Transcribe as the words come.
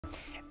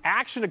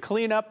Action to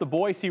clean up the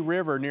Boise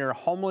River near a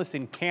homeless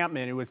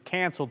encampment. It was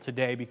canceled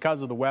today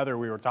because of the weather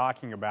we were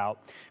talking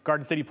about.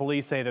 Garden City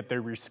police say that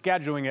they're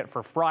rescheduling it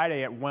for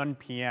Friday at 1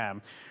 p.m.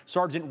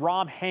 Sergeant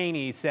Rob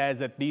Haynie says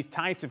that these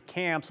types of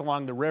camps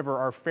along the river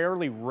are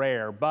fairly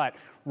rare, but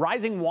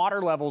rising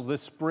water levels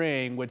this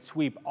spring would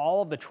sweep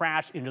all of the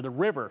trash into the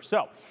river.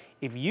 So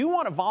if you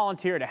want to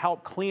volunteer to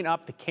help clean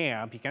up the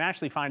camp, you can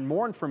actually find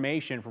more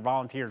information for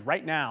volunteers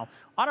right now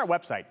on our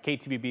website,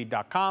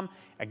 ktvb.com.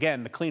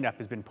 Again, the cleanup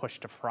has been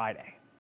pushed to Friday.